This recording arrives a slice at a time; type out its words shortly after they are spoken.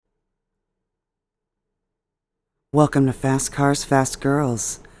Welcome to Fast Cars, Fast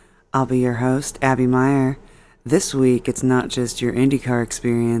Girls. I'll be your host, Abby Meyer. This week, it's not just your IndyCar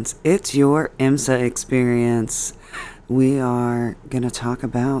experience, it's your IMSA experience. We are going to talk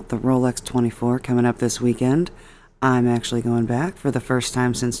about the Rolex 24 coming up this weekend. I'm actually going back for the first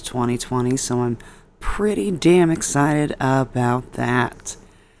time since 2020, so I'm pretty damn excited about that.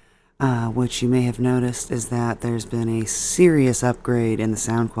 What you may have noticed is that there's been a serious upgrade in the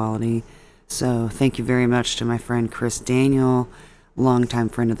sound quality. So thank you very much to my friend Chris Daniel, longtime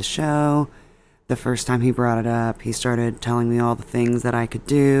friend of the show. The first time he brought it up, he started telling me all the things that I could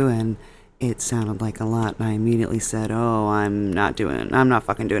do, and it sounded like a lot. And I immediately said, "Oh, I'm not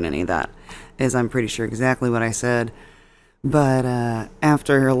fucking doing any of that," as I'm pretty sure exactly what I said. But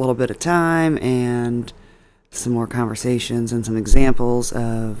after a little bit of time and some more conversations and some examples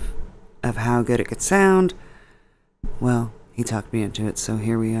of how good it could sound, well, he talked me into it. So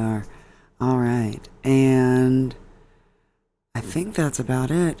here we are. All right, and I think that's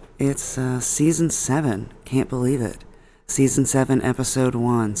about it. It's season 7. Can't believe it. Season 7, episode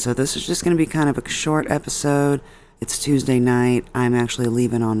 1. So this is just going to be kind of a short episode. It's Tuesday night. I'm actually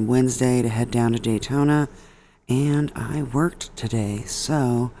leaving on Wednesday to head down to Daytona, and I worked today,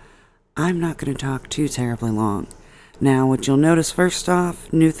 so I'm not going to talk too terribly long. Now, what you'll notice first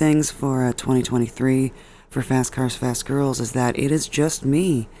off, new things for 2023 for Fast Cars, Fast Girls is that it is just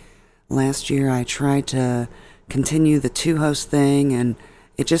me. Last year I tried to continue the 2-host thing, and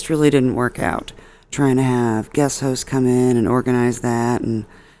it just really didn't work out. Trying to have guest hosts come in and organize that and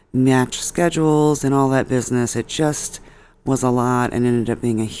match schedules and all that business, it just was a lot and ended up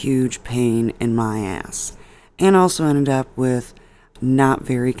being a huge pain in my ass. And also ended up with not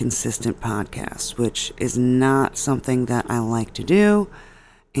very consistent podcasts, which is not something that I like to do,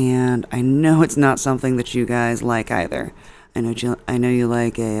 and I know it's not something that you guys like either. I know you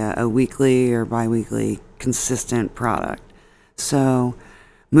like a weekly or bi-weekly consistent product. So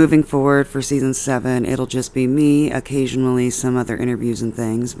moving forward for season 7, it'll just be me, occasionally some other interviews and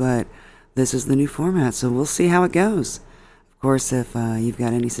things, but this is the new format, so we'll see how it goes. Of course, if you've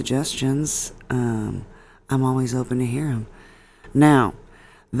got any suggestions, I'm always open to hear them. Now,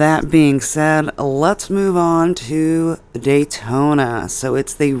 that being said, let's move on to Daytona. So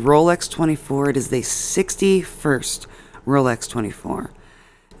it's the Rolex 24. It is the 61st Rolex 24.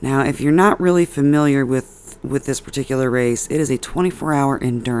 Now, if you're not really familiar with this particular race, it is a 24-hour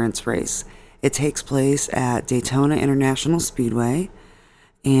endurance race. It takes place at Daytona International Speedway,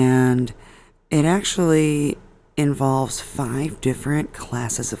 and it actually involves 5 different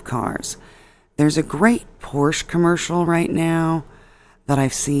classes of cars. There's a great Porsche commercial right now that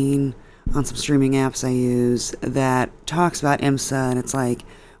I've seen on some streaming apps I use that talks about IMSA, and it's like,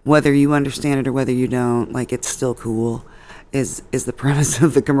 whether you understand it or whether you don't, like, it's still cool, is the premise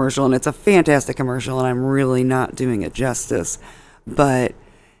of the commercial. And it's a fantastic commercial, and I'm really not doing it justice, but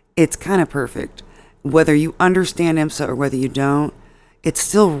it's kind of perfect. Whether you understand IMSA or whether you don't, it's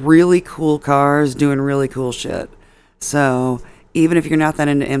still really cool cars doing really cool shit. So even if you're not that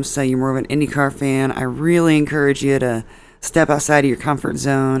into IMSA, you're more of an IndyCar fan, I really encourage you to step outside of your comfort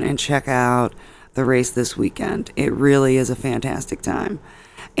zone and check out the race this weekend. It really is a fantastic time.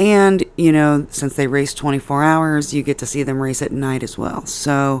 And, you know, since they race 24 hours, you get to see them race at night as well.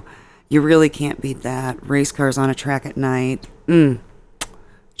 So you really can't beat that. Race cars on a track at night.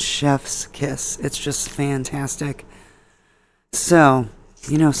 Chef's kiss. It's just fantastic. So,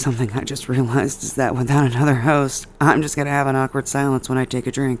 you know, something I just realized is that without another host, I'm just going to have an awkward silence when I take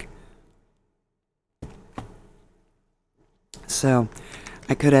a drink. So,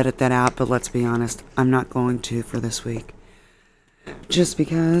 I could edit that out, but let's be honest, I'm not going to for this week. Just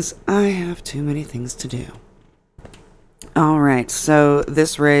because I have too many things to do. Alright, so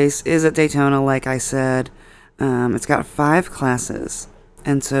this race is at Daytona, like I said. It's got 5 classes.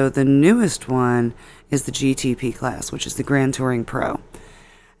 And so the newest one is the GTP class, which is the Grand Touring Pro.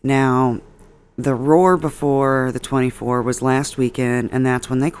 Now, the Roar before the 24 was last weekend, and that's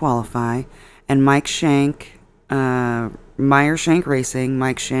when they qualify. And Mike Shank, Meyer Shank Racing,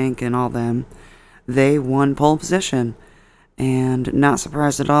 Mike Shank and all them, they won pole position. And not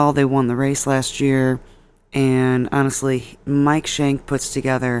surprised at all, they won the race last year. And honestly, Mike Shank puts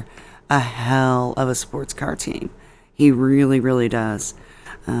together a hell of a sports car team. He really, really does.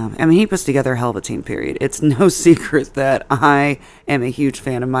 He puts together a hell of a team, period. It's no secret that I am a huge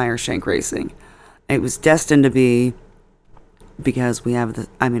fan of Meyer Shank Racing. It was destined to be because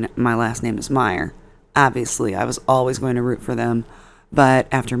my last name is Meyer. Obviously, I was always going to root for them. But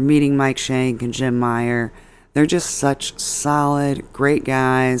after meeting Mike Shank and Jim Meyer, they're just such solid, great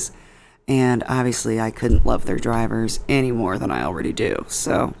guys, and obviously I couldn't love their drivers any more than I already do.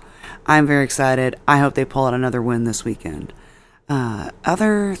 So I'm very excited. I hope they pull out another win this weekend.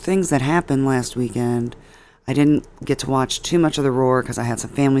 Other things that happened last weekend, I didn't get to watch too much of the Roar because I had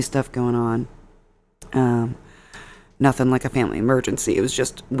some family stuff going on. Nothing like a family emergency. It was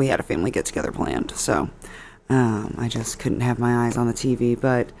just we had a family get-together planned. So I just couldn't have my eyes on the TV.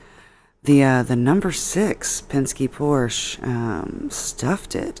 But the number 6 Penske Porsche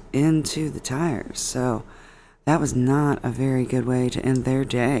stuffed it into the tires. So that was not a very good way to end their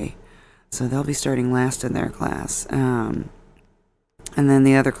day. So they'll be starting last in their class. And then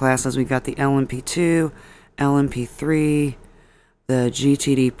the other classes, we've got the LMP2, LMP3, the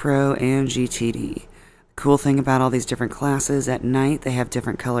GTD Pro, and GTD. Cool thing about all these different classes, at night they have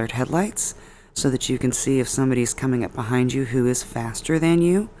different colored headlights so that you can see if somebody's coming up behind you who is faster than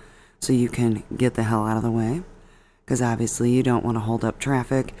you, so you can get the hell out of the way, because obviously you don't want to hold up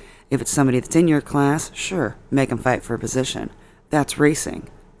traffic. If it's somebody that's in your class, sure, make them fight for a position. That's racing.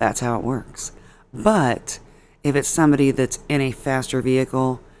 That's how it works. But if it's somebody that's in a faster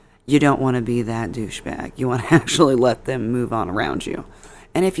vehicle, you don't want to be that douchebag. You want to actually let them move on around you.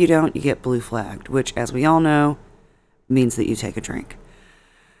 And if you don't, you get blue flagged, which, as we all know, means that you take a drink.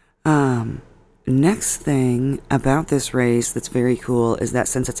 Next thing about this race that's very cool is that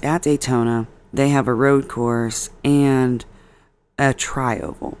since it's at Daytona, they have a road course and a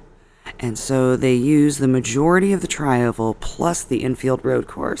tri-oval. And so they use the majority of the tri-oval plus the infield road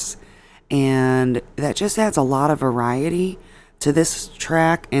course. And that just adds a lot of variety to this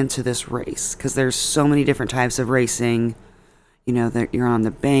track and to this race, because there's so many different types of racing. You know, that you're on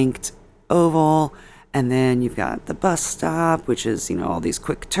the banked oval, and then you've got the bus stop, which is, you know, all these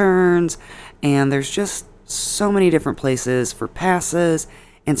quick turns, and there's just so many different places for passes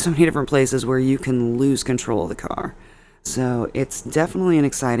and so many different places where you can lose control of the car. So it's definitely an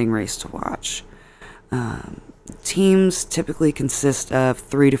exciting race to watch. Teams typically consist of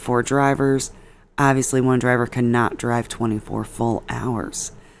 3 to 4 drivers. Obviously, one driver cannot drive 24 full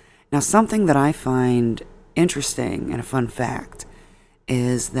hours. Now, something that I find interesting and a fun fact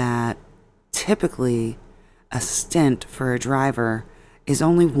is that typically a stint for a driver is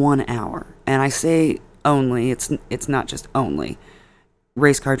only 1 hour. And I say only, it's not just only.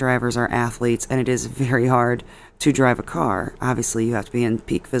 Race car drivers are athletes, and it is very hard to drive a car. Obviously, you have to be in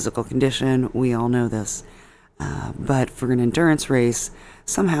peak physical condition. We all know this. But for an endurance race,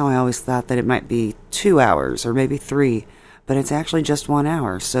 somehow I always thought that it might be 2 hours or maybe 3, but it's actually just 1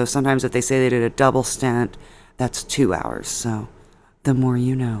 hour. So sometimes if they say they did a double stint, that's 2 hours. So the more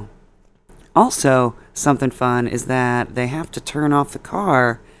you know. Also, something fun is that they have to turn off the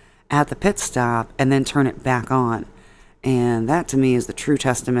car at the pit stop and then turn it back on. And that to me is the true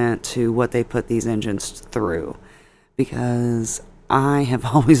testament to what they put these engines through. Because I have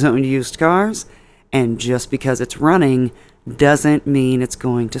always owned used cars, and just because it's running doesn't mean it's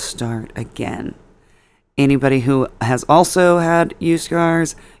going to start again. Anybody who has also had used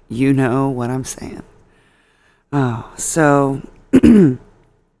cars, you know what I'm saying. Oh, so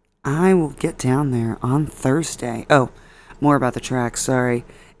I will get down there on Thursday. Oh, more about the track, sorry.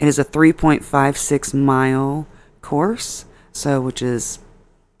 It is a 3.56 mile course, so which is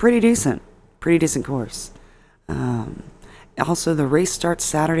pretty decent course. Also, the race starts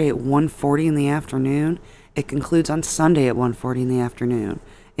Saturday at 1:40 in the afternoon. It concludes on Sunday at 1:40 in the afternoon.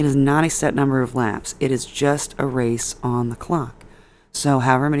 It is not a set number of laps. It is just a race on the clock. So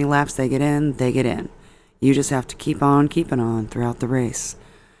however many laps they get in, they get in. You just have to keep on keeping on throughout the race.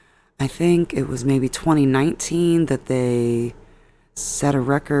 I think it was maybe 2019 that they set a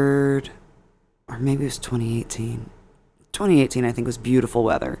record, or maybe it was 2018. 2018, I think, was beautiful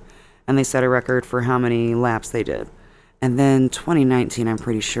weather, and they set a record for how many laps they did. And then 2019, I'm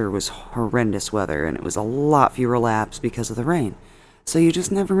pretty sure, was horrendous weather, and it was a lot fewer laps because of the rain. So you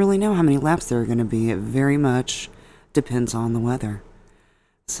just never really know how many laps there are going to be. It very much depends on the weather.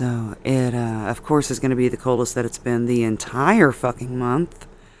 So it, of course, is going to be the coldest that it's been the entire fucking month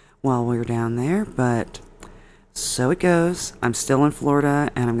while we're down there, but so it goes. I'm still in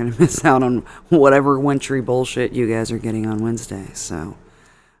Florida, and I'm going to miss out on whatever wintry bullshit you guys are getting on Wednesday. So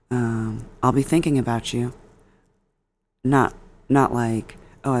I'll be thinking about you. Not like,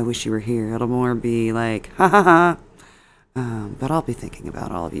 oh, I wish you were here. It'll more be like, ha ha ha. But I'll be thinking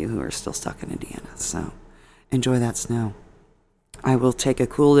about all of you who are still stuck in Indiana. So enjoy that snow. I will take a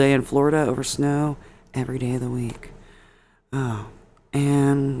cool day in Florida over snow every day of the week. Oh,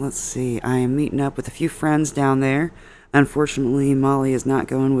 and let's see. I am meeting up with a few friends down there. Unfortunately, Molly is not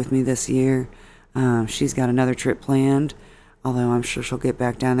going with me this year. She's got another trip planned, although I'm sure she'll get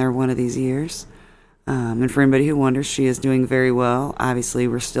back down there one of these years. And for anybody who wonders, she is doing very well. Obviously,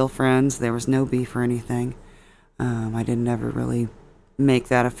 we're still friends. There was no beef or anything. I didn't ever really make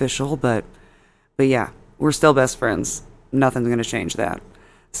that official, but yeah, we're still best friends. Nothing's going to change that.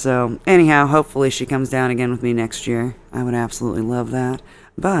 So, anyhow, hopefully she comes down again with me next year. I would absolutely love that.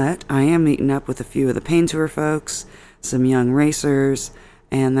 But I am meeting up with a few of the Pain Tour folks, some young racers,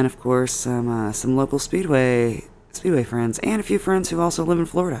 and then, of course, some local speedway friends, and a few friends who also live in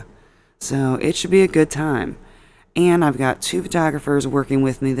Florida. So, it should be a good time. And I've got 2 photographers working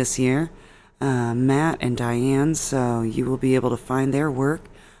with me this year, Matt and Diane, so you will be able to find their work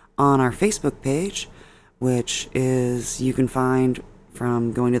on our Facebook page, which is you can find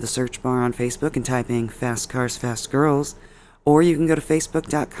from going to the search bar on Facebook and typing Fast Cars Fast Girls, or you can go to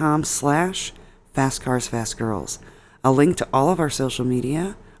facebook.com/Fast Cars Fast Girls. A link to all of our social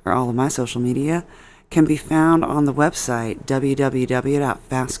media, or all of my social media, can be found on the website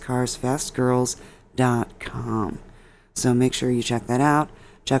www.fastcarsfastgirls.com. So make sure you check that out.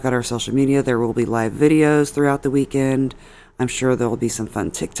 Check out our social media. There will be live videos throughout the weekend. I'm sure there will be some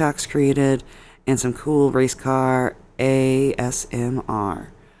fun TikToks created and some cool race car ASMR.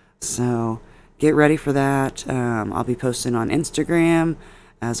 So get ready for that. I'll be posting on Instagram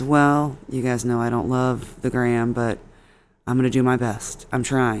as well. You guys know I don't love the gram, but I'm going to do my best. I'm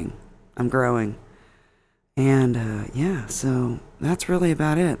trying. I'm growing. And yeah, so that's really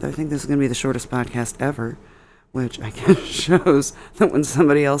about it. I think this is going to be the shortest podcast ever, which I guess shows that when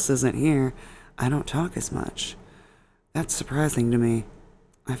somebody else isn't here, I don't talk as much. That's surprising to me.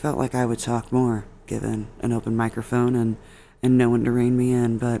 I felt like I would talk more, given an open microphone and no one to rein me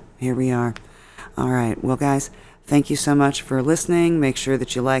in, but here we are. All right, well, guys, thank you so much for listening. Make sure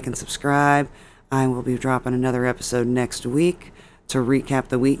that you like and subscribe. I will be dropping another episode next week to recap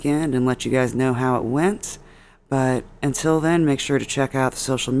the weekend and let you guys know how it went. But until then, make sure to check out the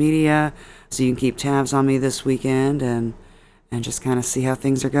social media so you can keep tabs on me this weekend and just kind of see how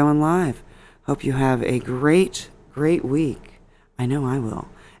things are going live. Hope you have a great week. I know I will.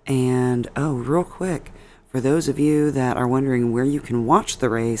 And, oh, real quick, for those of you that are wondering where you can watch the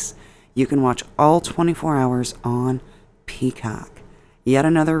race, you can watch all 24 hours on Peacock. Yet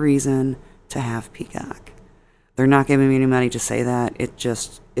another reason to have Peacock. They're not giving me any money to say that. It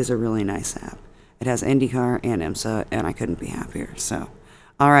just is a really nice app. It has IndyCar and IMSA, and I couldn't be happier. So,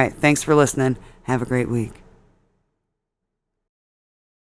 all right, thanks for listening. Have a great week.